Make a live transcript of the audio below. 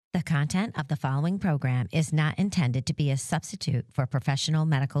The content of the following program is not intended to be a substitute for professional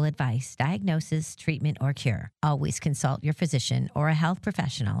medical advice, diagnosis, treatment, or cure. Always consult your physician or a health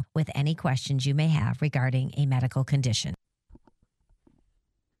professional with any questions you may have regarding a medical condition.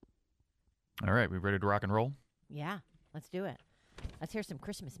 All right, we ready to rock and roll? Yeah, let's do it. Let's hear some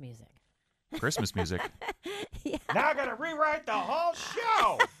Christmas music. Christmas music. Yeah. Now I gotta rewrite the whole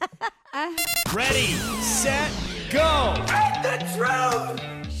show. Ready, set, go! And the truth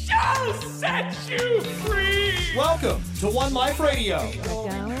shall set you free. Welcome to One Life Radio.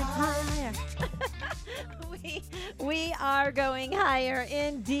 Going higher. we are going higher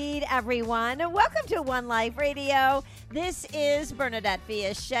indeed, everyone. Welcome to One Life Radio. This is Bernadette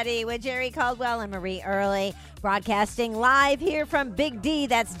Fiaschetti with Jerry Caldwell and Marie Early, broadcasting live here from Big D,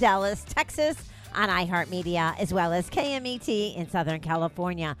 that's Dallas, Texas, on iHeartMedia, as well as KMET in Southern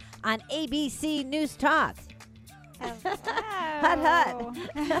California on ABC News Talk. Hut.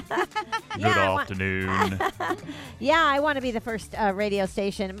 Good afternoon. Yeah, I want to be the first radio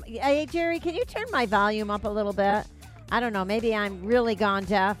station. Hey, Jerry, can you turn my volume up a little bit? I don't know. Maybe I'm really gone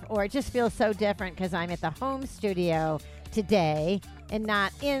deaf, or it just feels so different because I'm at the home studio today and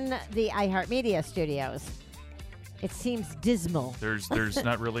not in the iHeartMedia studios. It seems dismal. There's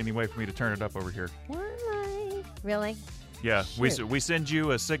not really any way for me to turn it up over here. Why? Really? Yeah, Shoot. we send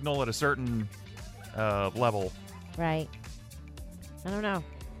you a signal at a certain level. Right. I don't know.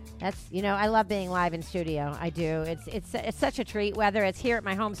 That's, I love being live in studio. I do. It's such a treat, whether it's here at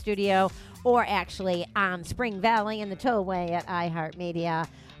my home studio or actually on Spring Valley in the tollway at iHeartMedia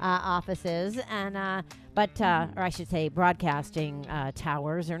offices, and or I should say broadcasting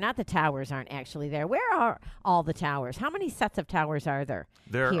towers, or not, the towers aren't actually there. Where are all the towers? How many sets of towers are there?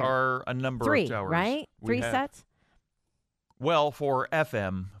 There here? are a number Three, of towers. Right? Three sets? Well, for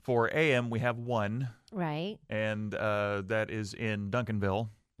FM. For AM, we have one. Right. And that is in Duncanville.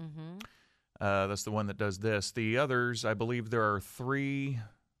 Mm-hmm. That's the one that does this. The others, I believe there are three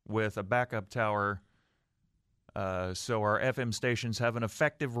with a backup tower. So our FM stations have an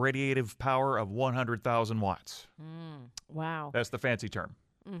effective radiative power of 100,000 watts. Wow. That's the fancy term.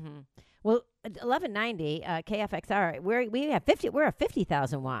 Mm-hmm. Well, 1190 KFXR, we're a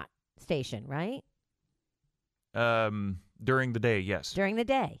 50,000 watt station, right? During the day, yes. During the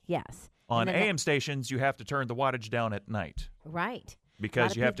day, yes. On AM stations, you have to turn the wattage down at night. Right.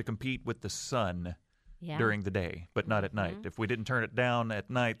 Because you have to compete with the sun during the day, but not at night. If we didn't turn it down at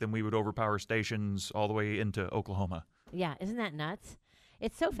night, then we would overpower stations all the way into Oklahoma. Yeah, isn't that nuts?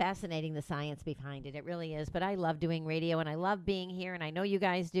 It's so fascinating, the science behind it. It really is. But I love doing radio, and I love being here, and I know you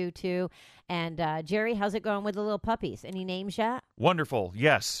guys do too. And Jerry, how's it going with the little puppies? Any names yet? Wonderful.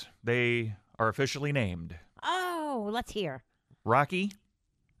 Yes, they are officially named. Oh, let's hear. Rocky.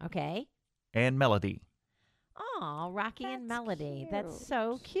 Okay. And Melody. Oh, Rocky and Melody. Cute. That's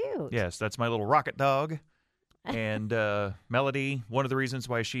so cute. Yes, that's my little rocket dog. And Melody, one of the reasons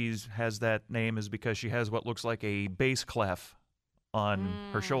why she has that name is because she has what looks like a bass clef on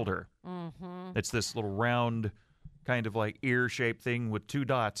her shoulder. Mm-hmm. It's this little round, kind of like ear-shaped thing with two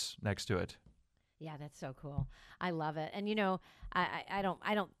dots next to it. Yeah, that's so cool. I love it. And I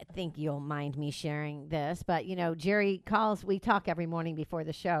don't think you'll mind me sharing this, but Jerry calls. We talk every morning before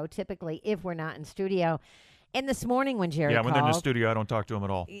the show, typically if we're not in studio. And this morning when Jerry called, when they're in the studio, I don't talk to him at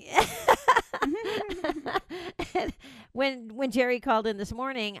all. when Jerry called in this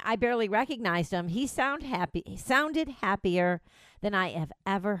morning, I barely recognized him. He sounded happier than I have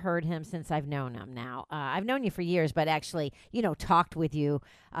ever heard him since I've known him now. I've known you for years, but actually, talked with you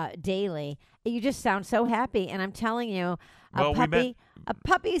daily. You just sound so happy, and I'm telling you,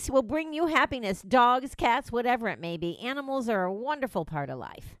 puppies will bring you happiness. Dogs, cats, whatever it may be. Animals are a wonderful part of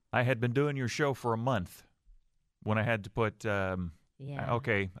life. I had been doing your show for a month when I had to put,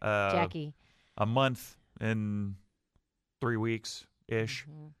 Jackie. A month and 3 weeks-ish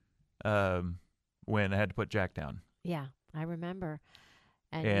when I had to put Jack down. Yeah, I remember.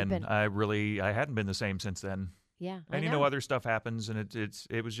 And I hadn't been the same since then. Yeah, and other stuff happens, and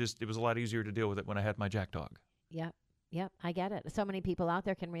it was a lot easier to deal with it when I had my Jack dog. Yep, I get it. So many people out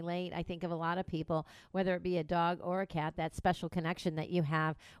there can relate. I think of a lot of people, whether it be a dog or a cat, that special connection that you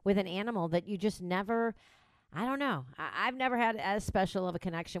have with an animal that you just never, I don't know. I've never had as special of a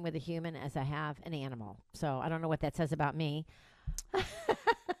connection with a human as I have an animal. So I don't know what that says about me.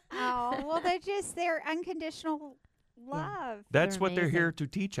 Oh, well, they're unconditional love. Yeah. That's They're what amazing. they're here to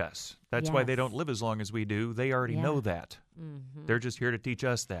teach us. That's why they don't live as long as we do. They already know that. Mm-hmm. They're just here to teach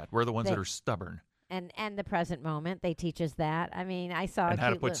us that. We're the ones that are stubborn. And the present moment, they teach us that. I mean, I saw and how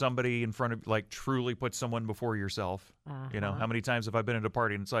to put somebody in front of, truly put someone before yourself. Uh-huh. How many times have I been at a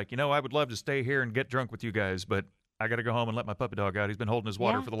party and it's like, I would love to stay here and get drunk with you guys, but I got to go home and let my puppy dog out. He's been holding his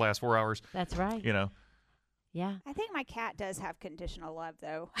water Yeah. for the last 4 hours. That's right. You know. Yeah. I think my cat does have conditional love,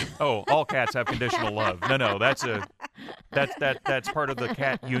 though. Oh, all cats have conditional love. No, that's part of the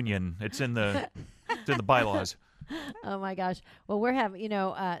cat union. It's in the bylaws. Oh my gosh. Well, we're having,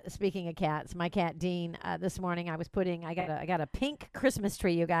 speaking of cats, my cat Dean, this morning I got a pink Christmas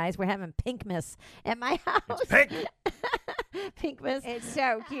tree, you guys. We're having Pinkmas at my house. It's pink. Pinkmas. It's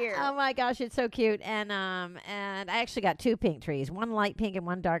so cute. Oh my gosh, it's so cute. And I actually got 2 pink trees, one light pink and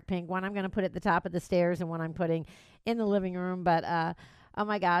one dark pink. One I'm going to put at the top of the stairs and one I'm putting in the living room. But oh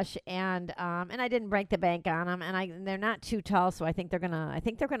my gosh, and I didn't break the bank on them, and they're not too tall, so I think they're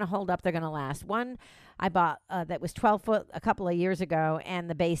gonna hold up. They're gonna last. One I bought that was 12 foot a couple of years ago, and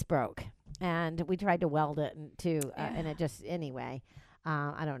the base broke, and we tried to weld it and it just anyway.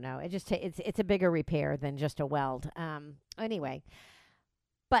 I don't know. It just it's a bigger repair than just a weld. Anyway.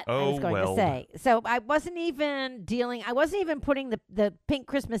 But I was going to say, so I wasn't even putting the pink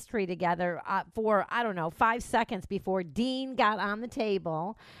Christmas tree together for, 5 seconds before Dean got on the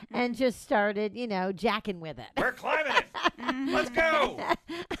table and just started, jacking with it. We're climbing it. Let's go.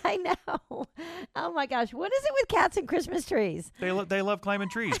 I know. Oh, my gosh. What is it with cats and Christmas trees? They love climbing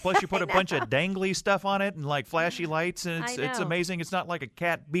trees. Plus, you put a bunch of dangly stuff on it and, like, flashy lights, and it's amazing. It's not like a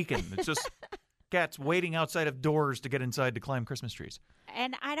cat beacon. It's just cats waiting outside of doors to get inside to climb Christmas trees.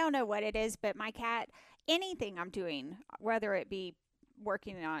 And I don't know what it is, but my cat, anything I'm doing, whether it be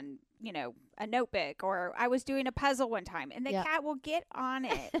working on, a notebook, or I was doing a puzzle one time, and the cat will get on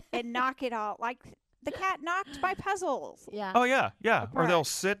it and knock it all. Like, the cat knocked my puzzles. Yeah. Oh, yeah. Or they'll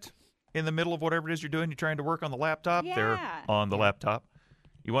sit in the middle of whatever it is you're doing. You're trying to work on the laptop. Yeah. They're on the laptop.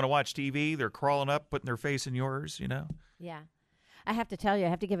 You want to watch TV. They're crawling up, putting their face in yours, Yeah. I have to tell you, I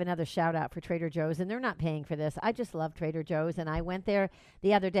have to give another shout out for Trader Joe's, and they're not paying for this. I just love Trader Joe's, and I went there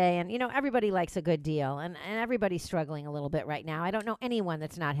the other day, and, everybody likes a good deal, and everybody's struggling a little bit right now. I don't know anyone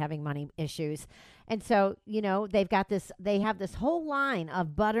that's not having money issues. And so, they have this whole line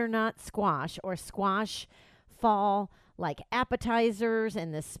of butternut squash or squash fall like appetizers,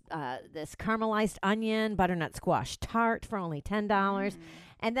 and this caramelized onion butternut squash tart for only $10.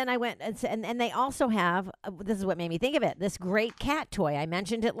 And then I went, and they also have, this is what made me think of it, this great cat toy. I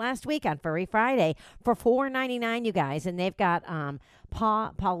mentioned it last week on Furry Friday for $4.99, you guys. And they've got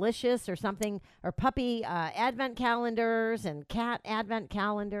Pawlicious or something, or puppy advent calendars and cat advent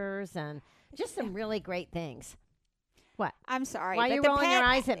calendars, and just some really great things. What? I'm sorry. Why are you rolling your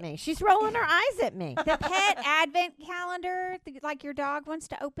eyes at me? She's rolling her eyes at me. The pet advent calendar, like your dog wants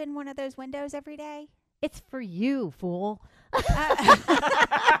to open one of those windows every day. It's for you, fool. To have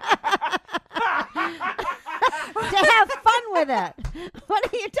fun with it. What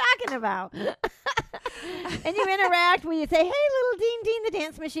are you talking about? And you interact where you say, hey, little Dean the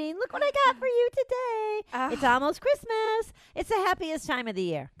dance machine, look what I got for you today. It's almost Christmas. It's the happiest time of the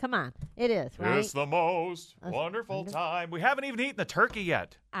year. Come on. It is, right? It's the most wonderful time. We haven't even eaten the turkey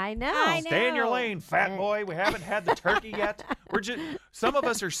yet. I know. Stay in your lane, fat boy. We haven't had the turkey yet. Some of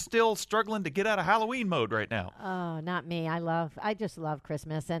us are still struggling to get out of Halloween mode right now. Oh, not me. I just love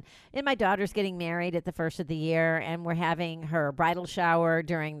Christmas. And my daughter's getting married at the first of the year, and we're having her bridal shower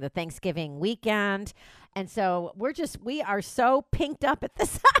during the Thanksgiving weekend. And so we are so pinked up at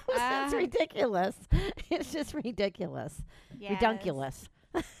this house. It's ridiculous. It's just ridiculous. Yes. Redunculous.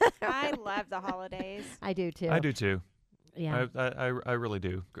 I love the holidays. I do too. I do too. Yeah. I really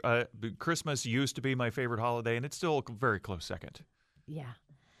do. Christmas used to be my favorite holiday, and it's still a very close second. Yeah.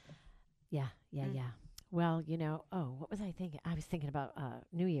 Well, what was I thinking? I was thinking about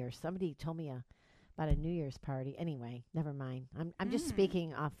New Year's. Somebody told me about a New Year's party. Anyway, never mind. I'm just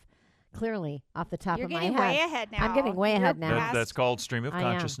speaking clearly off the top You're of my head. getting way ahead now. I'm getting way ahead now. That's called stream of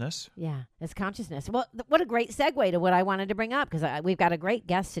consciousness. Yeah, it's consciousness. Well, what a great segue to what I wanted to bring up, because we've got a great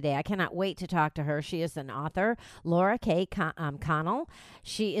guest today. I cannot wait to talk to her. She is an author, Laura K. Connell.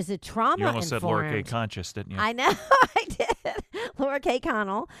 She is a trauma-informed. You almost said Laura K. Conscious, didn't you? I know, I did. Laura K.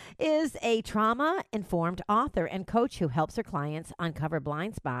 Connell is a trauma-informed author and coach who helps her clients uncover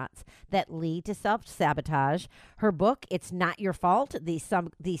blind spots that lead to self-sabotage. Her book, It's Not Your Fault, the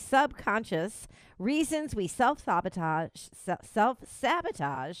subconscious reasons we self-sabotage,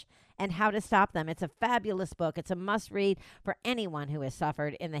 and how to stop them. It's a fabulous book. It's a must-read for anyone who has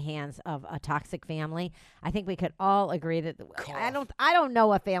suffered in the hands of a toxic family. I think we could all agree that I don't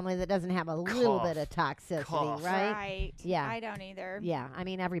know a family that doesn't have a little bit of toxicity, right? Right. Yeah. I don't either. Yeah, I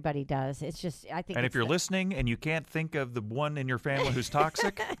mean, everybody does. It's just, I think. And if you're listening and you can't think of the one in your family who's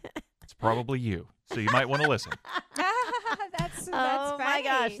toxic, it's probably you. So you might want to listen. That's Oh my funny.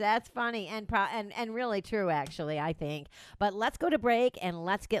 gosh, that's funny and really true, actually, I think. But let's go to break and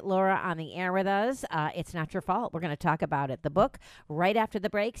let's get Laura on the air with us. It's not your fault. We're going to talk about it. The book right after the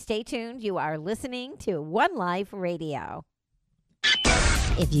break. Stay tuned. You are listening to One Life Radio.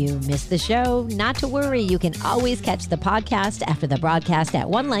 If you missed the show, not to worry. You can always catch the podcast after the broadcast at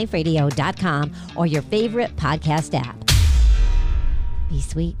oneliferadio.com or your favorite podcast app. Be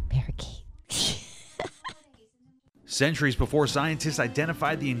sweet, parakeet. Centuries before scientists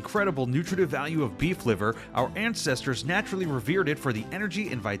identified the incredible nutritive value of beef liver, our ancestors naturally revered it for the energy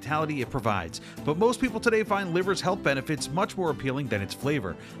and vitality it provides. But most people today find liver's health benefits much more appealing than its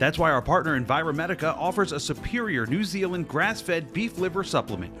flavor. That's why our partner Enviromedica offers a superior New Zealand grass-fed beef liver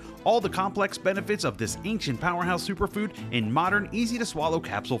supplement. All the complex benefits of this ancient powerhouse superfood in modern, easy-to-swallow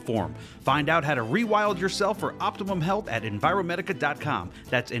capsule form. Find out how to rewild yourself for optimum health at Enviromedica.com.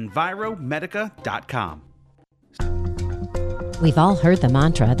 That's Enviromedica.com. We've all heard the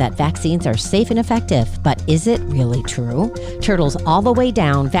mantra that vaccines are safe and effective, but is it really true? Turtles All the Way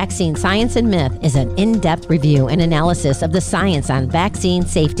Down, Vaccine Science and Myth is an in-depth review and analysis of the science on vaccine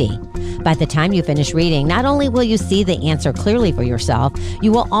safety. By the time you finish reading, not only will you see the answer clearly for yourself,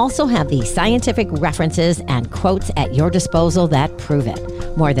 you will also have the scientific references and quotes at your disposal that prove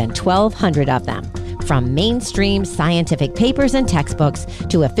it. More than 1,200 of them. From mainstream scientific papers and textbooks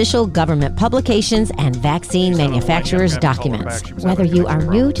to official government publications and vaccine manufacturers' documents. Whether you are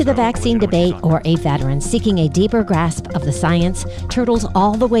new to the vaccine debate or a veteran seeking a deeper grasp of the science, Turtles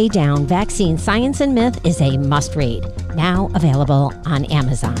All the Way Down, Vaccine Science and Myth is a must-read. Now available on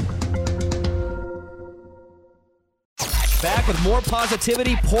Amazon. Back with more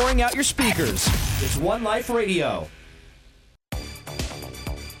positivity pouring out your speakers. It's One Life Radio.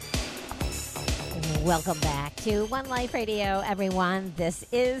 Welcome back to One Life Radio, everyone. This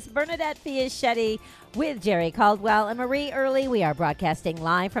is Bernadette Fiaschetti with Jerry Caldwell and Marie Early. We are broadcasting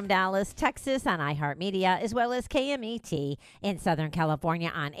live from Dallas, Texas on iHeartMedia, as well as KMET in Southern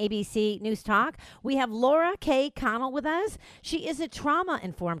California on ABC News Talk. We have Laura K. Connell with us. She is a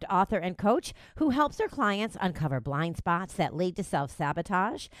trauma-informed author and coach who helps her clients uncover blind spots that lead to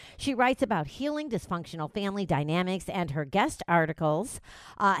self-sabotage. She writes about healing dysfunctional family dynamics, and her guest articles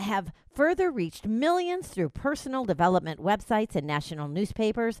have further reached millions through personal development websites and national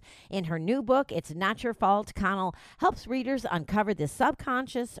newspapers. In her new book, It's Not Your Fault, Connell helps readers uncover the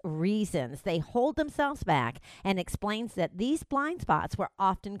subconscious reasons they hold themselves back and explains that these blind spots were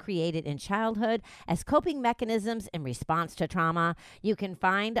often created in childhood as coping mechanisms in response to trauma. You can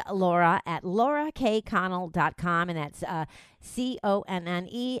find Laura at laurakconnell.com, and that's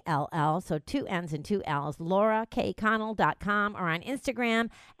Connell, so 2 N's and 2 L's, laurakconnell.com, or on Instagram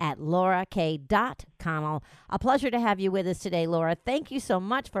at laurak.connell. A pleasure to have you with us today, Laura. Thank you so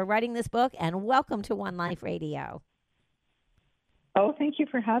much for writing this book, and welcome to One Life Radio. Oh, thank you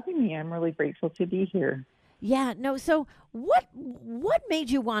for having me. I'm really grateful to be here. Yeah, no, so what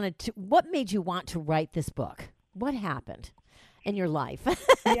made you want to write this book? What happened in your life?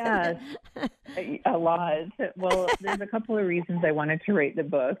 Yes, a lot. Well, there's a couple of reasons I wanted to write the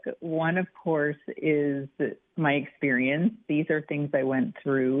book. One, of course, is my experience. These are things I went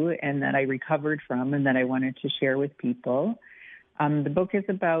through and that I recovered from and that I wanted to share with people. The book is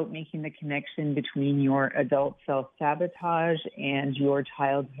about making the connection between your adult self-sabotage and your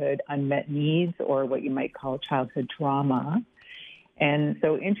childhood unmet needs, or what you might call childhood trauma. And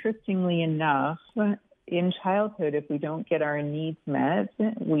so, interestingly enough, in childhood, if we don't get our needs met,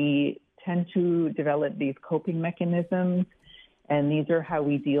 we tend to develop these coping mechanisms, and these are how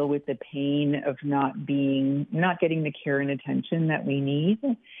we deal with the pain of not getting the care and attention that we need.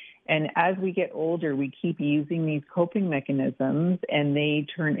 And as we get older, we keep using these coping mechanisms, and they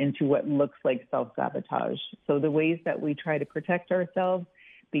turn into what looks like self-sabotage. So the ways that we try to protect ourselves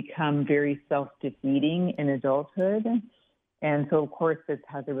become very self-defeating in adulthood. And so, of course, this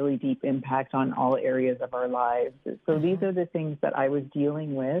has a really deep impact on all areas of our lives. So these are the things that I was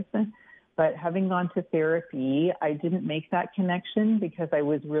dealing with. But having gone to therapy, I didn't make that connection because I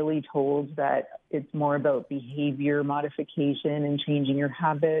was really told that it's more about behavior modification and changing your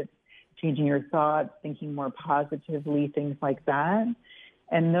habits, changing your thoughts, thinking more positively, things like that.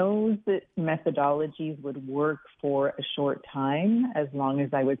 And those methodologies would work for a short time as long as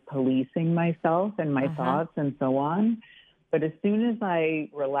I was policing myself and my thoughts and so on. But as soon as I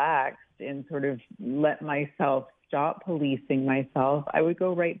relaxed and sort of let myself stop policing myself, I would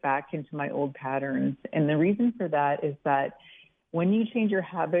go right back into my old patterns. And the reason for that is that when you change your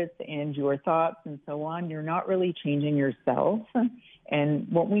habits and your thoughts and so on, you're not really changing yourself. And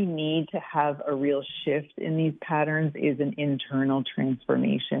what we need to have a real shift in these patterns is an internal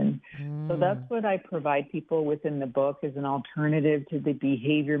transformation. So that's what I provide people within the book, is an alternative to the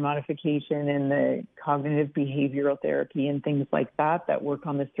behavior modification and the cognitive behavioral therapy and things like that work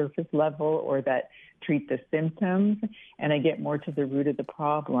on the surface level or that treat the symptoms. And I get more to the root of the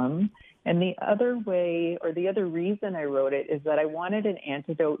problem. And the other way, or the other reason I wrote it, is that I wanted an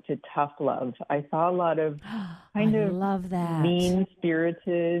antidote to tough love. I saw a lot of kind of love that.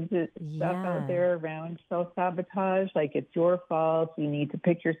 mean-spirited stuff out there around self-sabotage, like it's your fault, you need to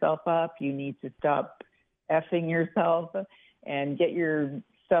pick yourself up, you need to stop effing yourself and get your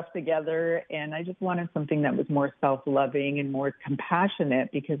stuff together. And I just wanted something that was more self-loving and more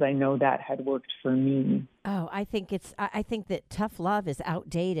compassionate, because I know that had worked for me. Oh, I think that tough love is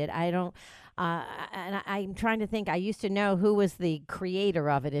outdated. And I'm trying to think. I used to know who was the creator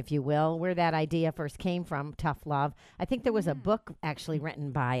of it, if you will, where that idea first came from, tough love. I think there was a book actually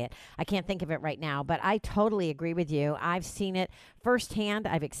written by it. I can't think of it right now, but I totally agree with you. I've seen it firsthand.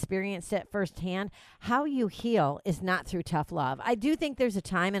 I've experienced it firsthand. How you heal is not through tough love. I do think there's a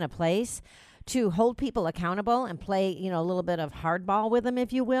time and a place to hold people accountable and play, a little bit of hardball with them,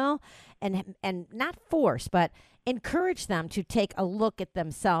 if you will, and not force, but encourage them to take a look at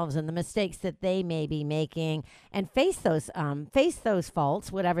themselves and the mistakes that they may be making, and face those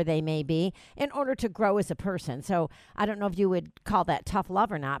faults, whatever they may be, in order to grow as a person. So I don't know if you would call that tough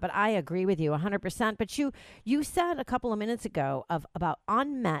love or not, but I agree with you 100%. But you said a couple of minutes ago about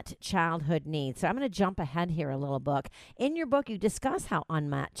unmet childhood needs. So I'm going to jump ahead here a little book. In your book, you discuss how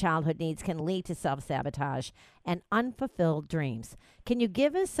unmet childhood needs can lead to self-sabotage and unfulfilled dreams. Can you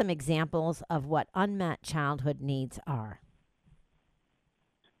give us some examples of what unmet childhood needs are?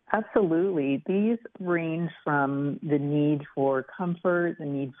 Absolutely. These range from the need for comfort, the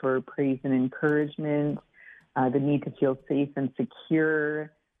need for praise and encouragement, the need to feel safe and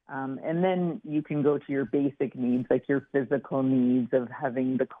secure. And then you can go to your basic needs, like your physical needs of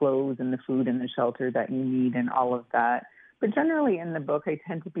having the clothes and the food and the shelter that you need and all of that. But generally in the book, I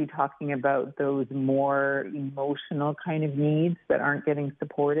tend to be talking about those more emotional kind of needs that aren't getting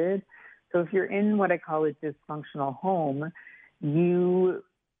supported. So if you're in what I call a dysfunctional home, you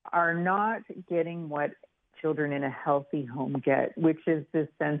are not getting what children in a healthy home get, which is this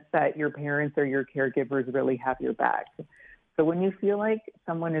sense that your parents or your caregivers really have your back. So when you feel like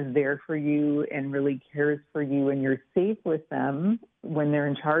someone is there for you and really cares for you and you're safe with them when they're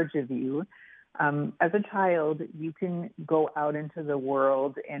in charge of you, as a child, you can go out into the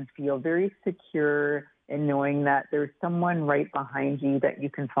world and feel very secure in knowing that there's someone right behind you that you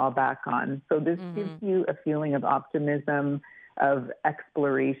can fall back on. So this gives you a feeling of optimism, of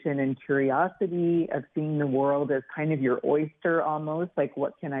exploration and curiosity, of seeing the world as kind of your oyster almost, like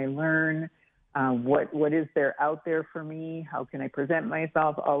what can I learn? What is there out there for me? How can I present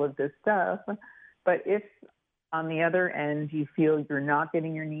myself? All of this stuff. But if on the other end, you feel you're not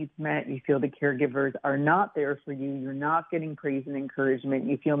getting your needs met, you feel the caregivers are not there for you, you're not getting praise and encouragement,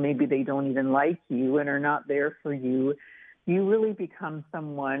 you feel maybe they don't even like you and are not there for you, you really become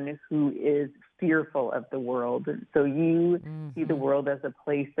someone who is fearful of the world. So you see the world as a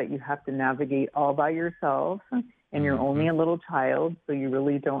place that you have to navigate all by yourself, and you're only a little child, so you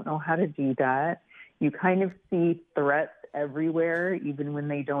really don't know how to do that. You kind of see threats everywhere, even when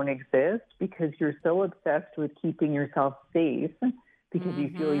they don't exist, because you're so obsessed with keeping yourself safe because you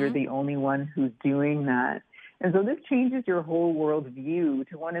feel you're the only one who's doing that. And so this changes your whole world view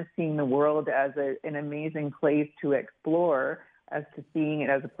to one of seeing the world as an amazing place to explore, as to seeing it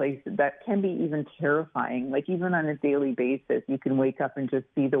as a place that can be even terrifying. Like even on a daily basis, you can wake up and just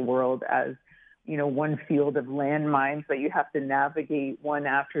see the world as, one field of landmines that you have to navigate one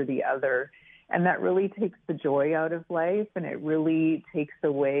after the other. And that really takes the joy out of life, and it really takes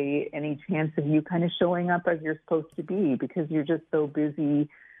away any chance of you kind of showing up as you're supposed to be, because you're just so busy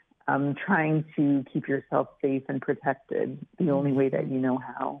trying to keep yourself safe and protected the only way that you know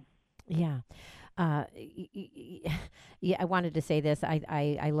how. Yeah. Yeah, I wanted to say this.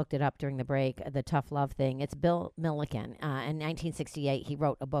 I looked it up during the break, the tough love thing. It's Bill Milliken. In 1968, he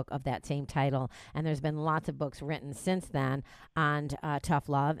wrote a book of that same title, and there's been lots of books written since then on tough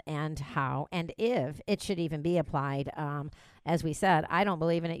love and how and if it should even be applied. As we said, I don't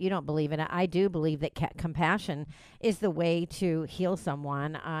believe in it. You don't believe in it. I do believe that compassion is the way to heal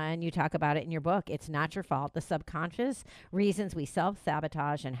someone. And you talk about it in your book. It's not your fault. The subconscious reasons we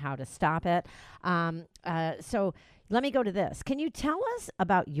self-sabotage and how to stop it. So let me go to this. Can you tell us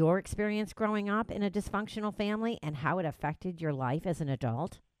about your experience growing up in a dysfunctional family and how it affected your life as an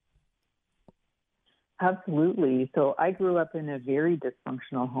adult? Absolutely. So I grew up in a very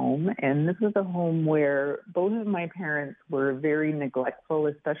dysfunctional home, and this was a home where both of my parents were very neglectful,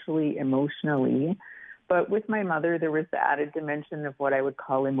 especially emotionally. But with my mother, there was the added dimension of what I would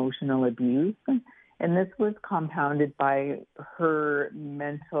call emotional abuse. And this was compounded by her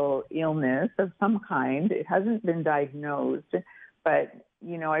mental illness of some kind. It hasn't been diagnosed, but,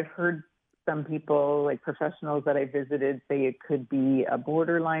 I've heard some people, like professionals that I visited, say it could be a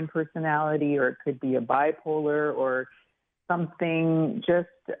borderline personality, or it could be a bipolar, or something just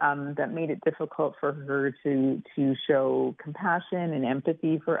that made it difficult for her to show compassion and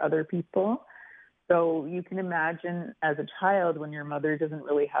empathy for other people. So you can imagine as a child, when your mother doesn't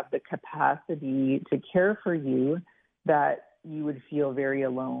really have the capacity to care for you, that you would feel very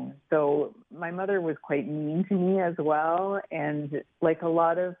alone. So my mother was quite mean to me as well. And like a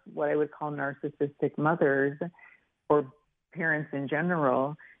lot of what I would call narcissistic mothers or parents in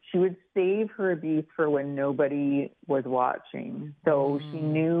general, she would save her abuse for when nobody was watching. So she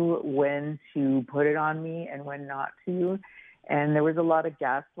knew when to put it on me and when not to. And there was a lot of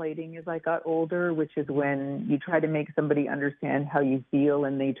gaslighting as I got older, which is when you try to make somebody understand how you feel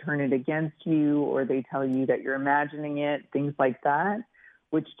and they turn it against you, or they tell you that you're imagining it, things like that,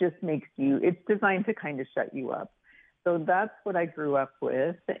 which just makes you, it's designed to kind of shut you up. So that's what I grew up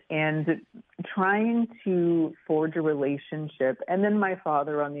with, and trying to forge a relationship. And then my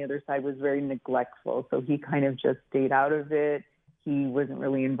father on the other side was very neglectful. So he kind of just stayed out of it. He wasn't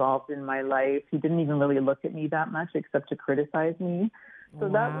really involved in my life. He didn't even really look at me that much except to criticize me. So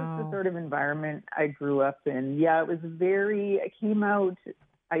that was the sort of environment I grew up in. Yeah, it was I came out,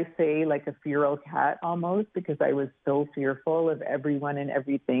 I say, like a feral cat almost, because I was so fearful of everyone and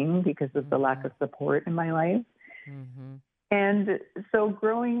everything because of the lack of support in my life. Mm-hmm. And so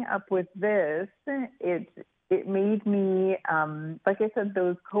growing up with this, it made me, like I said,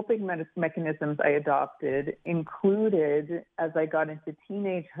 those coping mechanisms I adopted included, as I got into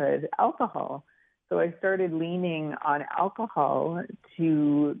teenagehood, alcohol. So I started leaning on alcohol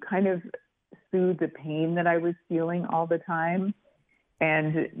to kind of soothe the pain that I was feeling all the time.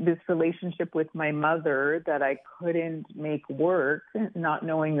 And this relationship with my mother that I couldn't make work, not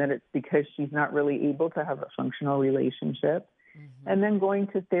knowing that it's because she's not really able to have a functional relationship. Mm-hmm. And then going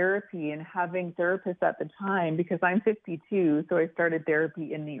to therapy and having therapists at the time, because I'm 52, so I started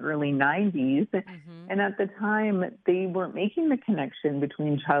therapy in the early 90s. Mm-hmm. And at the time, they weren't making the connection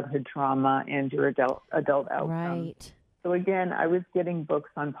between childhood trauma and your adult outcomes. Right. So again, I was getting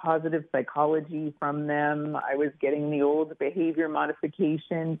books on positive psychology from them. I was getting the old behavior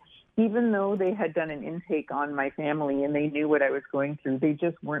modification. Even though they had done an intake on my family and they knew what I was going through, they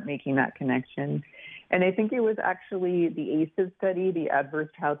just weren't making that connection. And I think it was actually the ACEs study, the Adverse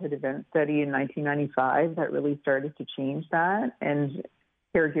Childhood Event Study in 1995, that really started to change that. And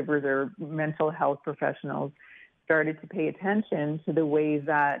caregivers or mental health professionals started to pay attention to the way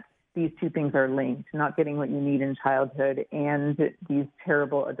that these two things are linked, not getting what you need in childhood and these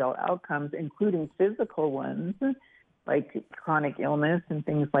terrible adult outcomes, including physical ones, like chronic illness and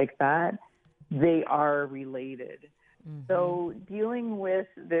things like that. They are related. Mm-hmm. So dealing with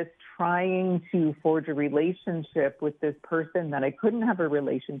this, trying to forge a relationship with this person that I couldn't have a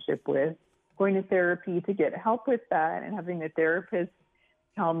relationship with, going to therapy to get help with that, and having the therapist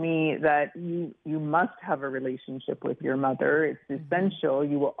tell me that you must have a relationship with your mother. It's essential.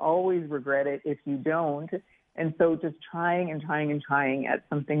 You will always regret it if you don't. And so just trying and trying and trying at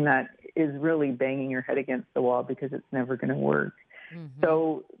something that is really banging your head against the wall because it's never going to work. Mm-hmm.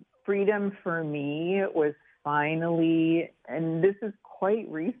 So freedom for me was finally, and this is quite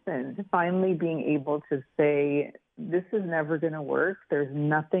recent, finally being able to say, this is never going to work. There's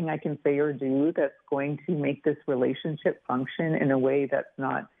nothing I can say or do that's going to make this relationship function in a way that's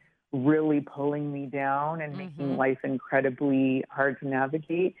not really pulling me down and making life incredibly hard to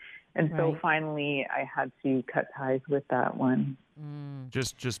navigate. And so finally I had to cut ties with that one.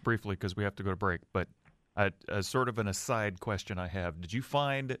 Just briefly, because we have to go to break, but as sort of an aside question I have, did you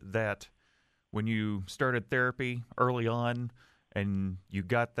find that when you started therapy early on and you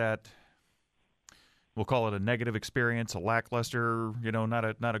got that, we'll call it a negative experience, a lackluster,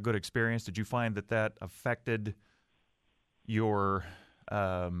 not a good experience, did you find that affected your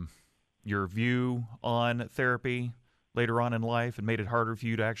view on therapy later on in life and made it harder for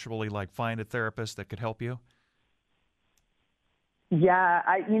you to actually find a therapist that could help you? Yeah,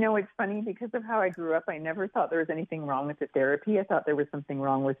 it's funny because of how I grew up. I never thought there was anything wrong with the therapy. I thought there was something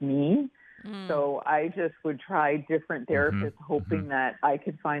wrong with me. So I just would try different therapists hoping that I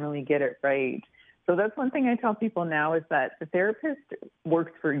could finally get it right. So that's one thing I tell people now is that the therapist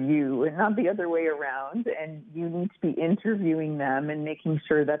works for you and not the other way around. And you need to be interviewing them and making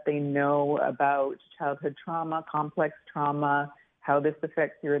sure that they know about childhood trauma, complex trauma, how this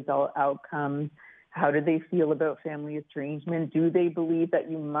affects your adult outcomes. How do they feel about family estrangement? Do they believe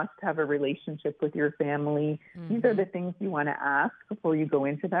that you must have a relationship with your family? These are the things you want to ask before you go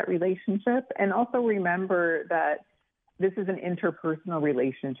into that relationship. And also remember that this is an interpersonal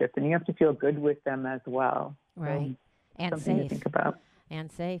relationship, and you have to feel good with them as well. Right. So, and something safe. to think about.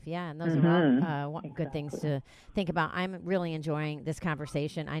 And safe, yeah. And those are all good things to think about. I'm really enjoying this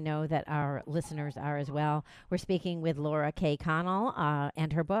conversation. I know that our listeners are as well. We're speaking with Laura K. Connell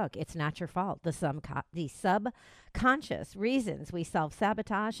and her book, It's Not Your Fault, the Subconscious Reasons We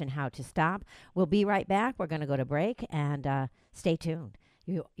Self-Sabotage and How to Stop. We'll be right back. We're going to go to break, and stay tuned.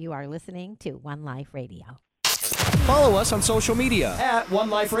 You are listening to One Life Radio. Follow us on social media at One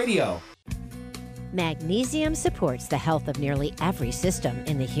Life Radio. Magnesium supports the health of nearly every system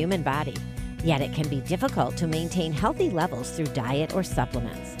in the human body, yet it can be difficult to maintain healthy levels through diet or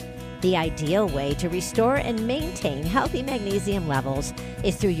supplements. The ideal way to restore and maintain healthy magnesium levels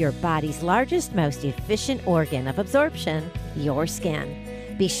is through your body's largest, most efficient organ of absorption, your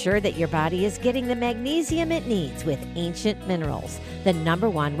skin. Be sure that your body is getting the magnesium it needs with Ancient Minerals, the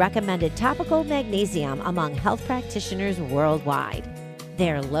 #1 recommended topical magnesium among health practitioners worldwide.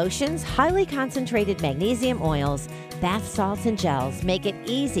 Their lotions, highly concentrated magnesium oils, bath salts, and gels make it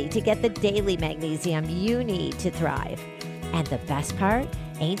easy to get the daily magnesium you need to thrive. And the best part?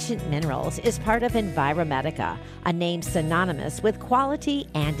 Ancient Minerals is part of Enviromedica, a name synonymous with quality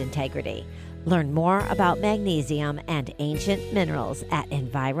and integrity. Learn more about magnesium and Ancient Minerals at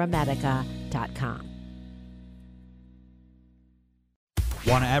Enviromedica.com.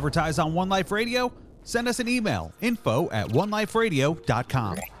 Want to advertise on One Life Radio? Send us an email,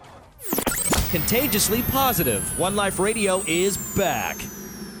 info@oneliferadio.com. Contagiously positive. One Life Radio is back.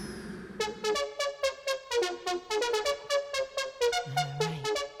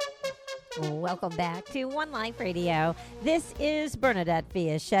 Welcome back to One Life Radio. This is Bernadette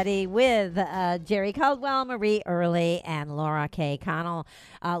Fiaschetti with Jerry Caldwell, Marie Early, and Laura K. Connell.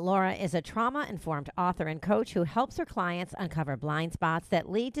 Laura is a trauma-informed author and coach who helps her clients uncover blind spots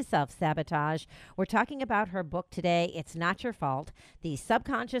that lead to self-sabotage. We're talking about her book today, It's Not Your Fault, The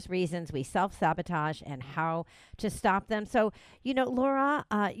Subconscious Reasons We Self-Sabotage and How to Stop Them. So, Laura,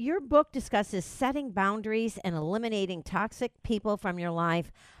 your book discusses setting boundaries and eliminating toxic people from your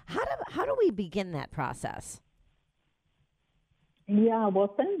life. How do we begin that process? Yeah,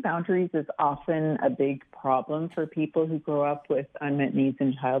 well, setting boundaries is often a big problem for people who grow up with unmet needs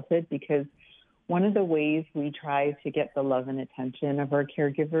in childhood, because one of the ways we try to get the love and attention of our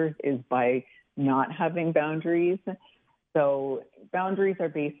caregivers is by not having boundaries. So boundaries are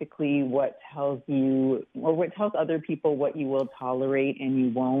basically what tells you, or what tells other people what you will tolerate and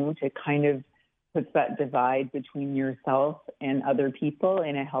you won't. It kind of puts that divide between yourself and other people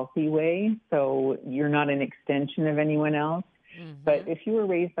in a healthy way. So you're not an extension of anyone else. But if you were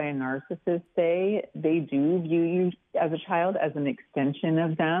raised by a narcissist, say, they do view you as a child as an extension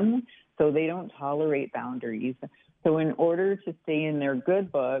of them. So they don't tolerate boundaries. So in order to stay in their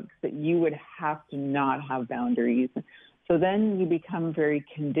good books, you would have to not have boundaries. So then you become very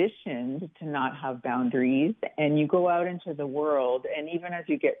conditioned to not have boundaries, and you go out into the world, and even as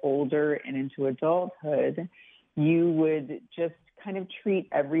you get older and into adulthood, you would just kind of treat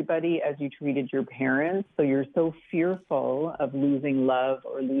everybody as you treated your parents. So you're so fearful of losing love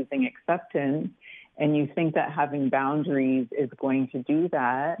or losing acceptance, and you think that having boundaries is going to do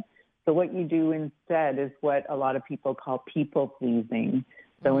that. So what you do instead is what a lot of people call people pleasing.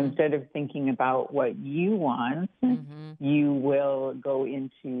 So instead of thinking about what you want, you will go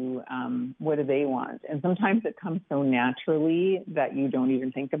into what do they want. And sometimes it comes so naturally that you don't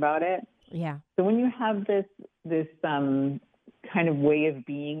even think about it. Yeah. So when you have this kind of way of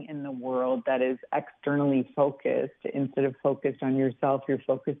being in the world that is externally focused, instead of focused on yourself, you're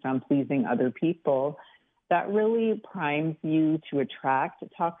focused on pleasing other people, that really primes you to attract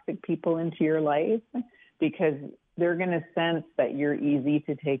toxic people into your life, because they're going to sense that you're easy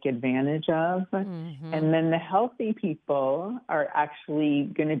to take advantage of. And then the healthy people are actually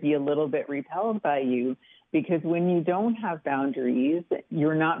going to be a little bit repelled by you, because when you don't have boundaries,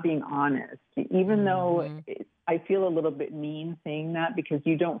 you're not being honest. Even though I feel a little bit mean saying that, because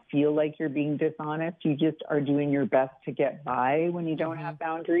you don't feel like you're being dishonest. You just are doing your best to get by when you don't have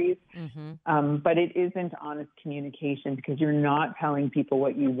boundaries. But it isn't honest communication, because you're not telling people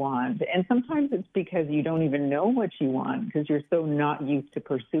what you want. And sometimes it's because you don't even know what you want, because you're so not used to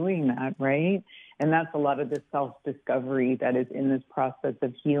pursuing that, right? And that's a lot of the self-discovery that is in this process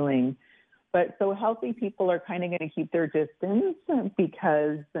of healing. But so healthy people are kind of going to keep their distance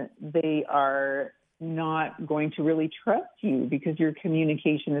because they are not going to really trust you because your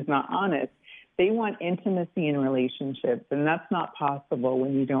communication is not honest. They want intimacy in relationships, and that's not possible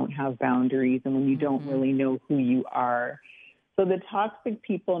when you don't have boundaries and when you don't really know who you are. So the toxic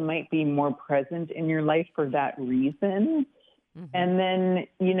people might be more present in your life for that reason. And then,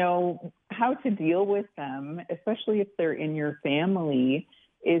 you know, how to deal with them, especially if they're in your family,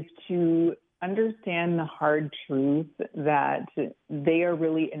 is to understand the hard truth that they are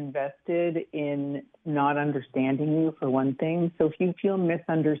really invested in not understanding you, for one thing. So if you feel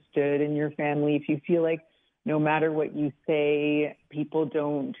misunderstood in your family, if you feel like no matter what you say, people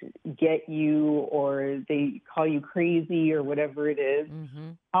don't get you or they call you crazy or whatever it is,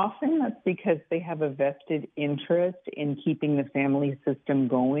 often that's because they have a vested interest in keeping the family system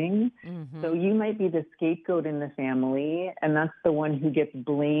going. So you might be the scapegoat in the family, and that's the one who gets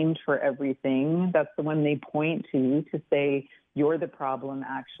blamed for everything. That's the one they point to say, you're the problem,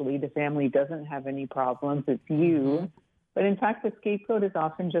 actually. The family doesn't have any problems. It's you. But in fact, the scapegoat is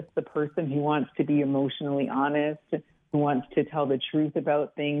often just the person who wants to be emotionally honest, who wants to tell the truth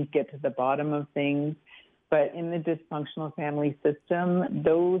about things, get to the bottom of things. But in the dysfunctional family system,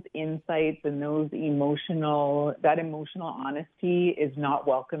 those insights and that emotional honesty is not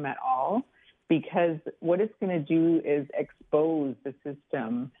welcome at all, because what it's going to do is expose the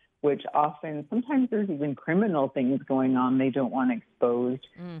system, which sometimes there's even criminal things going on they don't want exposed.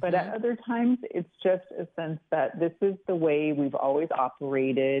 But at other times, it's just a sense that this is the way we've always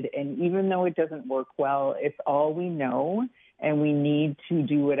operated. And even though it doesn't work well, it's all we know. And we need to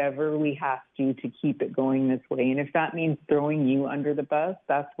do whatever we have to keep it going this way. And if that means throwing you under the bus,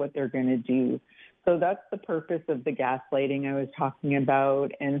 that's what they're going to do. So that's the purpose of the gaslighting I was talking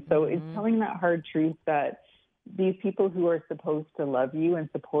about. And so it's telling that hard truth that these people who are supposed to love you and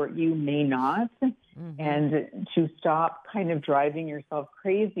support you may not, and to stop kind of driving yourself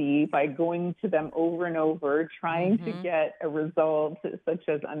crazy by going to them over and over, trying to get a result such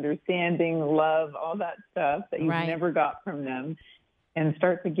as understanding, love, all that stuff that you've never got from them, and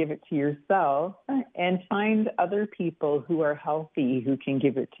start to give it to yourself and find other people who are healthy who can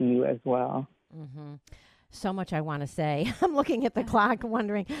give it to you as well. So much I want to say. I'm looking at the clock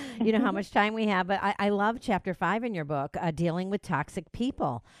wondering, how much time we have. But I love chapter 5 in your book, dealing with toxic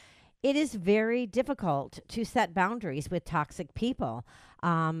people. It is very difficult to set boundaries with toxic people.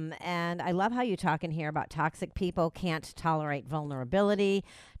 And I love how you talk in here about toxic people can't tolerate vulnerability.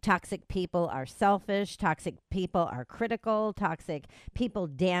 Toxic people are selfish. Toxic people are critical. Toxic people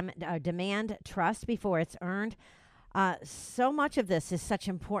demand trust before it's earned. So much of this is such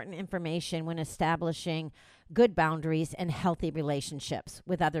important information when establishing good boundaries and healthy relationships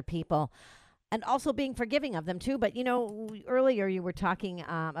with other people, and also being forgiving of them too. But, earlier you were talking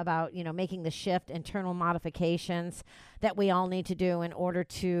about, making the shift, internal modifications that we all need to do in order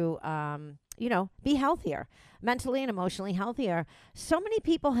to, be healthier, mentally and emotionally healthier. So many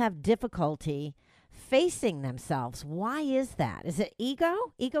people have difficulty facing themselves. Why is that? Is it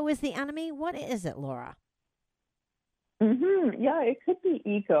ego? Ego is the enemy? What is it, Laura? Yeah, it could be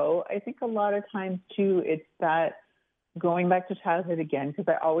ego. I think a lot of times, too, it's that going back to childhood again, because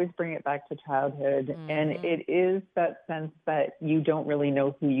I always bring it back to childhood. And it is that sense that you don't really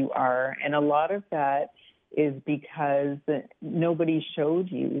know who you are. And a lot of that is because nobody showed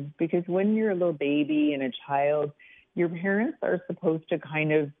you. Because when you're a little baby and a child, your parents are supposed to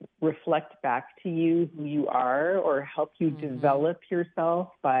kind of reflect back to you who you are or help you develop yourself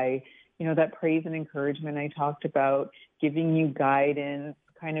by that praise and encouragement I talked about, giving you guidance,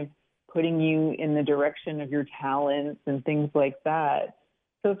 kind of putting you in the direction of your talents and things like that.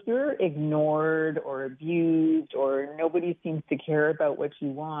 So if you're ignored or abused or nobody seems to care about what you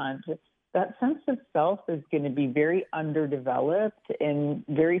want, that sense of self is going to be very underdeveloped and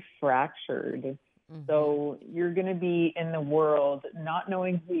very fractured. So you're going to be in the world not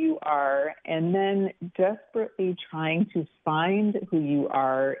knowing who you are and then desperately trying to find who you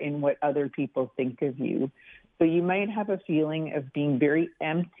are in what other people think of you. So you might have a feeling of being very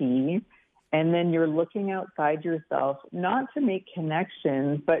empty, and then you're looking outside yourself, not to make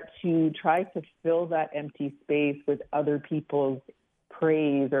connections, but to try to fill that empty space with other people's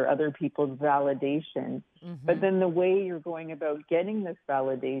praise or other people's validation. But then the way you're going about getting this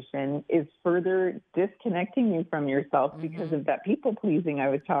validation is further disconnecting you from yourself because of that people pleasing I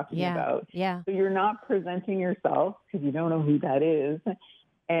was talking about. So you're not presenting yourself because you don't know who that is.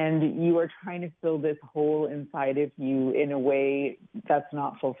 And you are trying to fill this hole inside of you in a way that's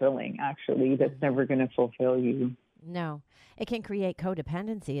not fulfilling, actually, that's never going to fulfill you. No. It can create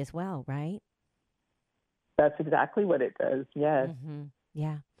codependency as well, right? That's exactly what it does, yes.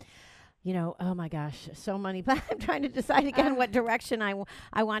 Yeah. Oh my gosh, so many. I'm trying to decide again what direction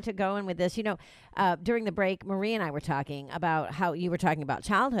I want to go in with this. During the break, Marie and I were talking about how you were talking about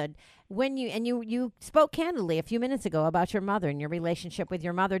childhood when you spoke candidly a few minutes ago about your mother and your relationship with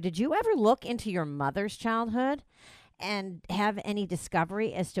your mother. Did you ever look into your mother's childhood and have any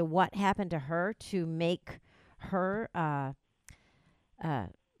discovery as to what happened to her to make her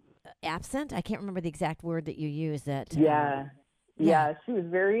absent? I can't remember the exact word that you used. Yeah, she was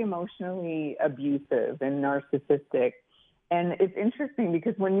very emotionally abusive and narcissistic. And it's interesting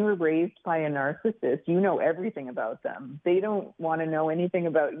because when you were raised by a narcissist, you know everything about them. They don't want to know anything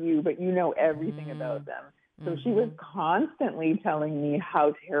about you, but you know everything about them. So she was constantly telling me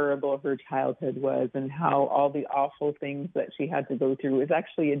how terrible her childhood was and how all the awful things that she had to go through. It was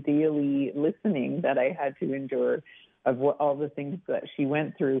actually a daily listening that I had to endure of all the things that she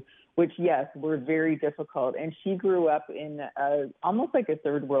went through, which, yes, were very difficult. And she grew up in almost like a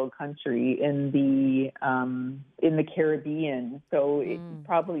third world country in the Caribbean. So it's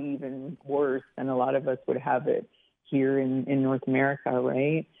probably even worse than a lot of us would have it here in North America,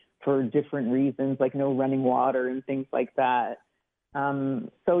 right? For different reasons, like no running water and things like that.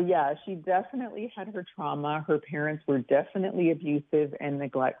 So, yeah, she definitely had her trauma. Her parents were definitely abusive and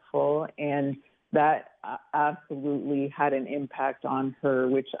neglectful, and that absolutely had an impact on her,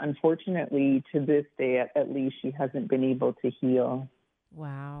 which unfortunately to this day, at least, she hasn't been able to heal.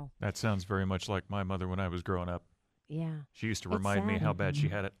 Wow. That sounds very much like my mother when I was growing up. Yeah. She used to remind me how bad she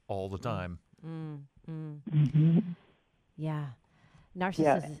had it all the time. Yeah. Narcissism.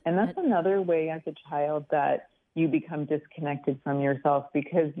 Yeah, and that's another way as a child that you become disconnected from yourself,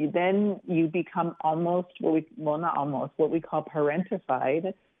 because you become almost what we call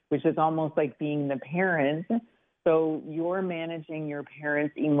parentified, which is almost like being the parent. So you're managing your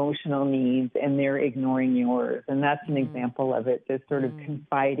parents' emotional needs and they're ignoring yours. And that's an example of it, just sort of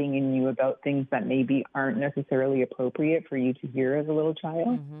confiding in you about things that maybe aren't necessarily appropriate for you to hear as a little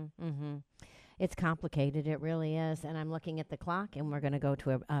child. It's complicated. It really is. And I'm looking at the clock, and we're going to go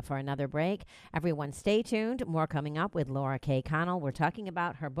to for another break. Everyone stay tuned. More coming up with Laura K. Connell. We're talking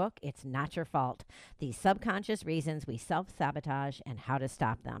about her book, It's Not Your Fault, The Subconscious Reasons We Self-Sabotage and How to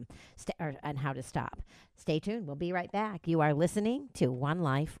Stop Them. And how to stop. Stay tuned. We'll be right back. You are listening to One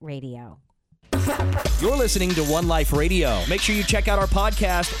Life Radio. You're listening to One Life Radio. Make sure you check out our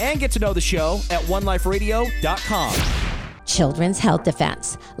podcast and get to know the show at oneliferadio.com. Children's Health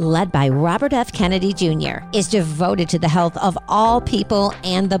Defense, led by Robert F. Kennedy Jr., is devoted to the health of all people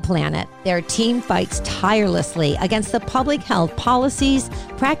and the planet. Their team fights tirelessly against the public health policies,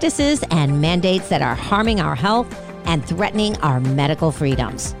 practices, and mandates that are harming our health and threatening our medical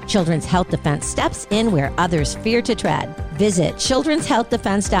freedoms. Children's Health Defense steps in where others fear to tread. Visit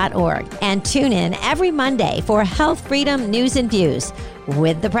childrenshealthdefense.org and tune in every Monday for Health Freedom News and Views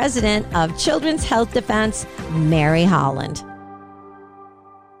with the president of Children's Health Defense, Mary Holland.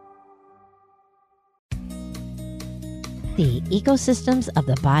 The ecosystems of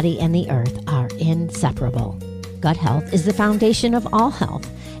the body and the earth are inseparable. Gut health is the foundation of all health.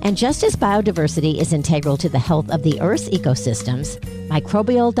 And just as biodiversity is integral to the health of the Earth's ecosystems,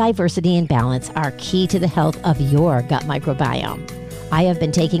 microbial diversity and balance are key to the health of your gut microbiome. I have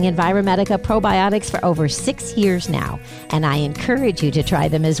been taking Enviromedica probiotics for over 6 years now, and I encourage you to try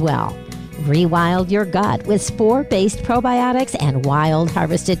them as well. Rewild your gut with spore-based probiotics and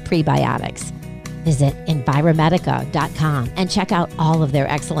wild-harvested prebiotics. Visit Enviromedica.com and check out all of their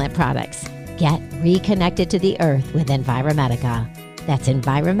excellent products. Get reconnected to the earth with Enviromedica. That's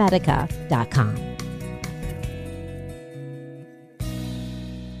Enviromedica.com.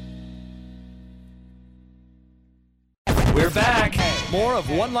 We're back. More of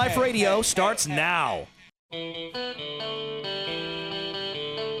One Life Radio starts now. Welcome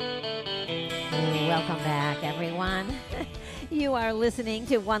back, everyone. You are listening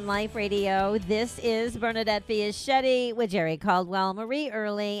to One Life Radio. This is Bernadette Fiaschetti with Jerry Caldwell, Marie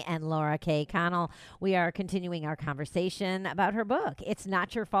Early, and Laura K. Connell. We are continuing our conversation about her book, It's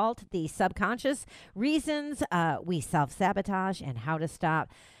Not Your Fault, The Subconscious Reasons We Self-Sabotage and How to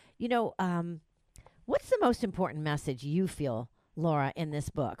Stop. What's the most important message you feel, Laura, in this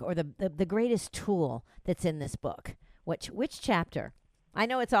book, or the greatest tool that's in this book? Which chapter? I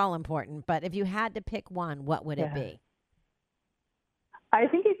know it's all important, but if you had to pick one, what would it be? I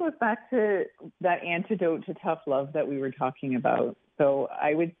think it goes back to that antidote to tough love that we were talking about. So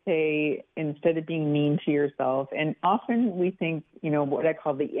I would say, instead of being mean to yourself, and often we think, what I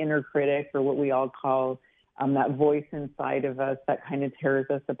call the inner critic, or what we all call that voice inside of us that kind of tears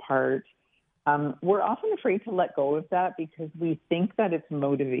us apart. We're often afraid to let go of that because we think that it's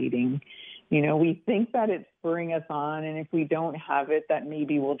motivating. We think that it's spurring us on, and if we don't have it, that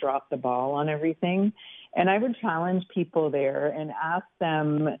maybe we'll drop the ball on everything. And I would challenge people there and ask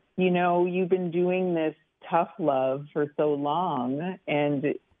them, you've been doing this tough love for so long, and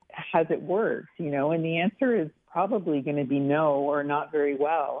has it worked? And the answer is probably going to be no, or not very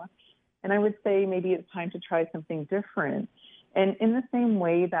well. And I would say maybe it's time to try something different. And in the same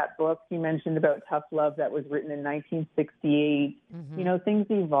way, that book you mentioned about tough love that was written in 1968, things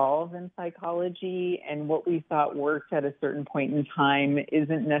evolve in psychology, and what we thought worked at a certain point in time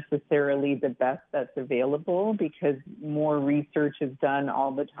isn't necessarily the best that's available, because more research is done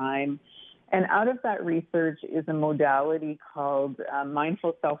all the time. And out of that research is a modality called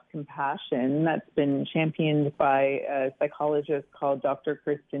mindful self-compassion that's been championed by a psychologist called Dr.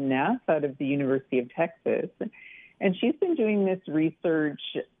 Kristen Neff out of the University of Texas. And she's been doing this research,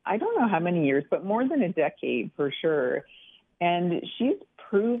 I don't know how many years, but more than a decade for sure. And she's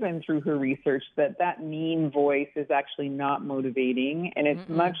proven through her research that mean voice is actually not motivating, and it's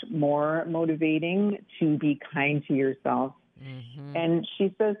much more motivating to be kind to yourself. And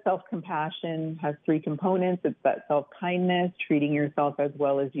she says self-compassion has three components. It's that self-kindness, treating yourself as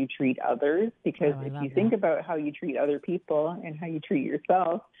well as you treat others. Because if you think about how you treat other people and how you treat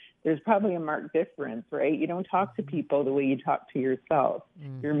yourself, there's probably a marked difference, right? You don't talk to people the way you talk to yourself.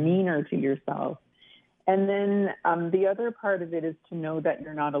 You're meaner to yourself. And then the other part of it is to know that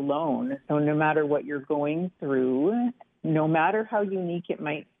you're not alone. So no matter what you're going through, no matter how unique it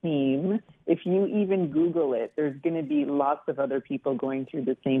might seem, if you even Google it, there's going to be lots of other people going through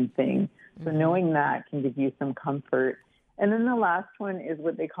the same thing. So knowing that can give you some comfort. And then the last one is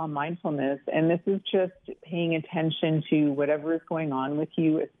what they call mindfulness. And this is just paying attention to whatever is going on with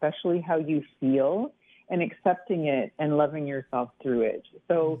you, especially how you feel, and accepting it and loving yourself through it.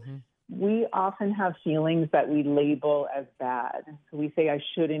 So we often have feelings that we label as bad. So we say, I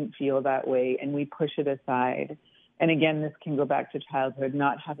shouldn't feel that way, and we push it aside. And again, this can go back to childhood,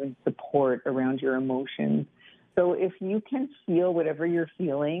 not having support around your emotions. So if you can feel whatever you're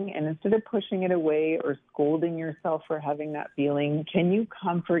feeling, and instead of pushing it away or scolding yourself for having that feeling, can you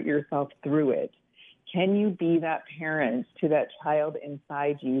comfort yourself through it? Can you be that parent to that child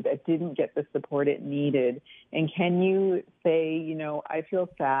inside you that didn't get the support it needed? And can you say, I feel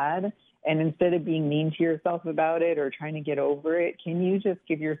sad, and instead of being mean to yourself about it or trying to get over it, can you just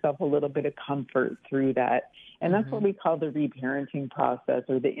give yourself a little bit of comfort through that? And that's what we call the reparenting process,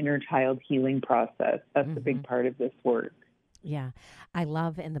 or the inner child healing process. That's a big part of this work. Yeah. I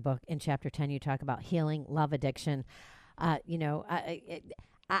love in the book, in chapter 10, you talk about healing love addiction. I'm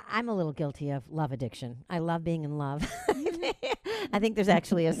a little guilty of love addiction. I love being in love. I think there's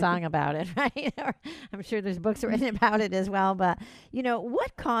actually a song about it, right? Or I'm sure there's books written about it as well. But,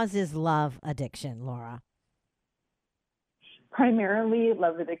 what causes love addiction, Laura? Primarily,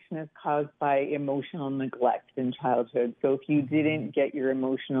 love addiction is caused by emotional neglect in childhood. So if you didn't get your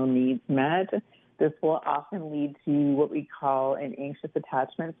emotional needs met, this will often lead to what we call an anxious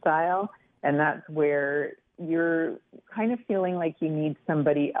attachment style. And that's where you're kind of feeling like you need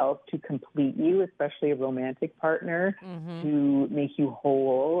somebody else to complete you, especially a romantic partner, to make you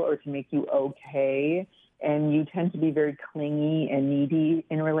whole or to make you okay. And you tend to be very clingy and needy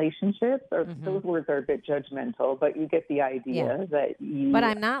in relationships. Or those words are a bit judgmental, but you get the idea that you. But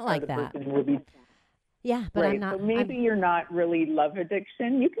I'm not like that. Yeah, but right. I'm not. So maybe you're not really love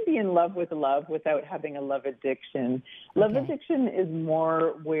addiction. You can be in love with love without having a love addiction. Love addiction is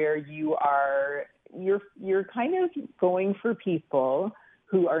more where you're kind of going for people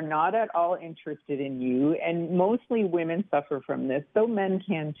who are not at all interested in you. And mostly women suffer from this, though men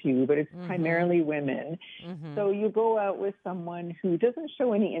can too, but it's primarily women. So you go out with someone who doesn't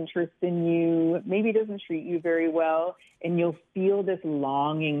show any interest in you, maybe doesn't treat you very well, and you'll feel this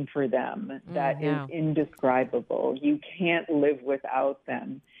longing for them that is indescribable. You can't live without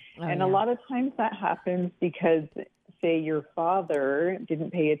them. A lot of times that happens because, say, your father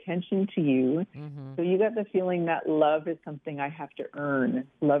didn't pay attention to you. So you got the feeling that love is something I have to earn.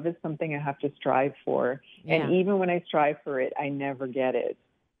 Love is something I have to strive for. And even when I strive for it, I never get it.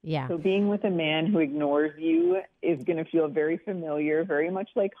 So being with a man who ignores you is going to feel very familiar, very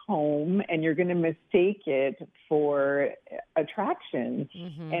much like home, and you're going to mistake it for attraction.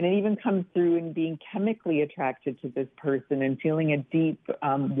 And it even comes through in being chemically attracted to this person and feeling a deep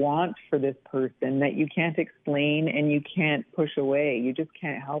want for this person that you can't explain and you can't push away. You just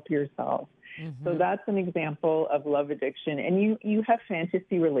can't help yourself. So that's an example of love addiction. And you have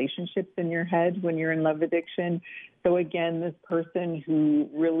fantasy relationships in your head when you're in love addiction. So again, this person who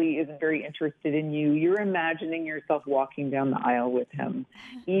really isn't very interested in you, you're imagining yourself walking down the aisle with him,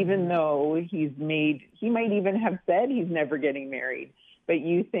 even though he might even have said he's never getting married. But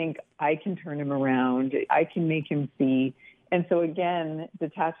you think, I can turn him around, I can make him see. And so again,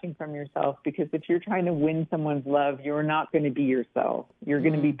 detaching from yourself, because if you're trying to win someone's love, you're not going to be yourself. You're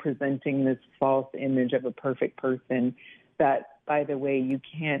going to be presenting this false image of a perfect person that, by the way, you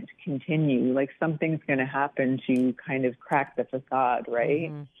can't continue. Like something's going to happen to kind of crack the facade, right?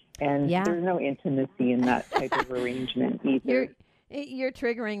 And there's no intimacy in that type of arrangement either. You're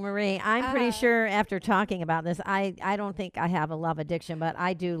triggering, Marie. I'm pretty sure after talking about this, I don't think I have a love addiction, but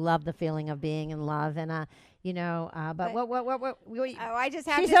I do love the feeling of being in love. And, but what I just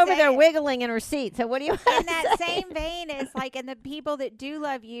have she's to over say there wiggling in her seat. So what do you in that same vein, it's like, and the people that do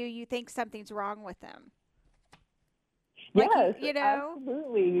love you, you think something's wrong with them. Like, yes, you know?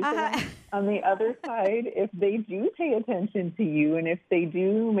 Absolutely. So on the other side, if they do pay attention to you and if they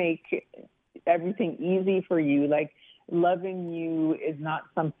do make everything easy for you, like loving you is not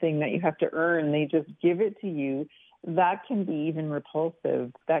something that you have to earn, they just give it to you, that can be even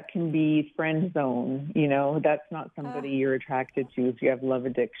repulsive. That can be friend zone. That's not somebody you're attracted to if you have love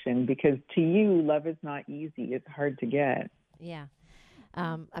addiction, because to you, love is not easy. It's hard to get. Yeah.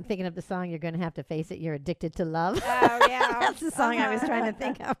 I'm thinking of the song, You're Going to Have to Face It, You're Addicted to Love. Oh, yeah. That's the song I was trying to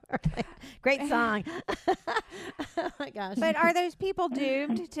think of. Great song. Oh, my gosh. But are those people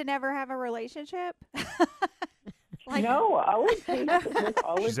doomed to never have a relationship? No, all it takes with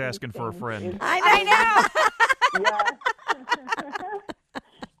all She's asking for a friend. I know.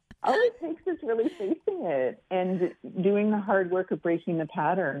 All it takes is really facing it and doing the hard work of breaking the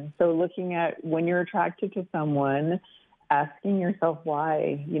pattern. So looking at when you're attracted to someone, asking yourself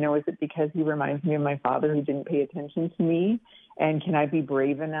why. Is it because he reminds me of my father who didn't pay attention to me? And can I be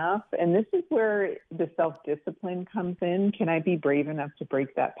brave enough? And this is where the self-discipline comes in. Can I be brave enough to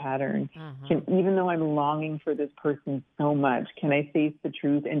break that pattern? Even though I'm longing for this person so much, can I face the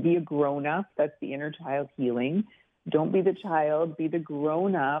truth and be a grown-up? That's the inner child healing. Don't be the child. Be the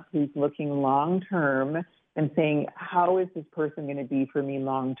grown-up who's looking long-term and saying, how is this person going to be for me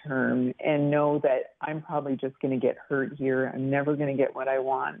long-term? And know that I'm probably just going to get hurt here. I'm never going to get what I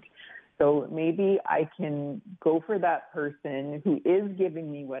want. So maybe I can go for that person who is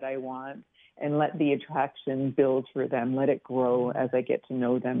giving me what I want and let the attraction build for them. Let it grow as I get to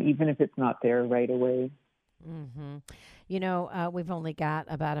know them, even if it's not there right away. We've only got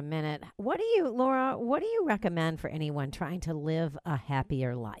about a minute. Laura, what do you recommend for anyone trying to live a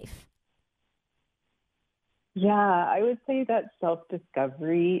happier life? Yeah, I would say that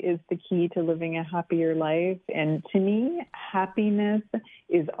self-discovery is the key to living a happier life. And to me, happiness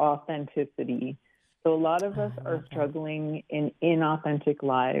is authenticity. So a lot of us are struggling in inauthentic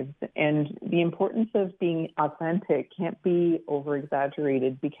lives. And the importance of being authentic can't be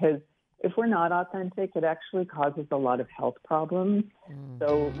over-exaggerated, because if we're not authentic, it actually causes a lot of health problems.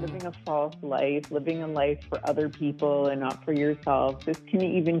 So living a false life, living a life for other people and not for yourself, this can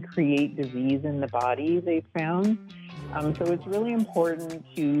even create disease in the body, they've found. So it's really important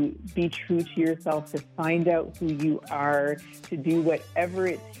to be true to yourself, to find out who you are, to do whatever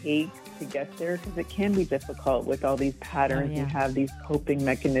it takes to get there, because it can be difficult with all these patterns. You have these coping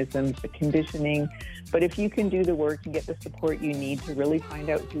mechanisms, the conditioning. But if you can do the work and get the support you need to really find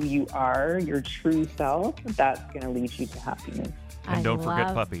out who you are, your true self, that's going to lead you to happiness. And don't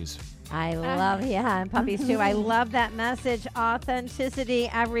forget puppies. I love, and puppies too. I love that message. Authenticity,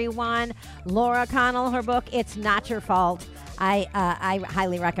 everyone. Laura Connell, her book, It's Not Your Fault. I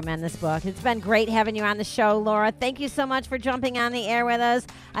highly recommend this book. It's been great having you on the show, Laura. Thank you so much for jumping on the air with us.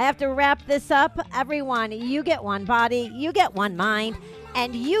 I have to wrap this up. Everyone, you get one body, you get one mind,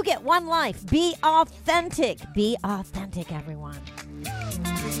 and you get one life. Be authentic. Be authentic, everyone.